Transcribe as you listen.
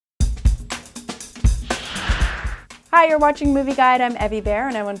Hi, you're watching Movie Guide. I'm Evie Bear,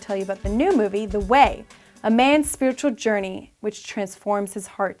 and I want to tell you about the new movie, The Way, a man's spiritual journey which transforms his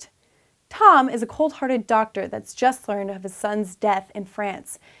heart. Tom is a cold-hearted doctor that's just learned of his son's death in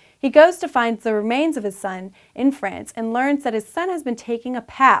France. He goes to find the remains of his son in France and learns that his son has been taking a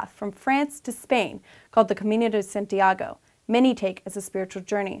path from France to Spain called the Camino de Santiago. Many take as a spiritual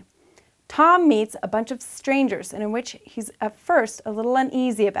journey. Tom meets a bunch of strangers in which he's at first a little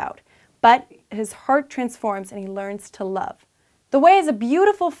uneasy about, but his heart transforms and he learns to love. The Way is a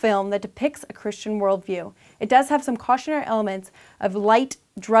beautiful film that depicts a Christian worldview. It does have some cautionary elements of light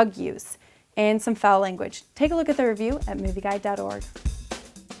drug use and some foul language. Take a look at the review at movieguide.org.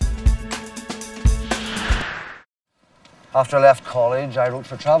 After I left college, I wrote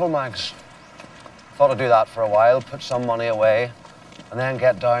for travel mags. Thought I'd do that for a while, put some money away, and then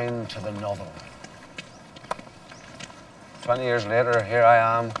get down to the novel. 20 years later, here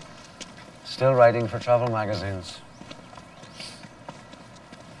I am, still writing for travel magazines.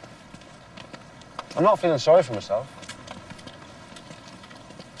 I'm not feeling sorry for myself.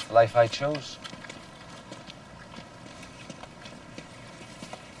 It's the life I chose.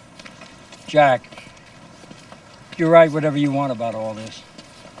 Jack, you write whatever you want about all this.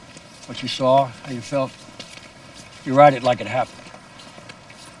 What you saw, how you felt, you write it like it happened.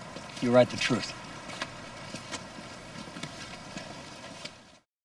 You write the truth.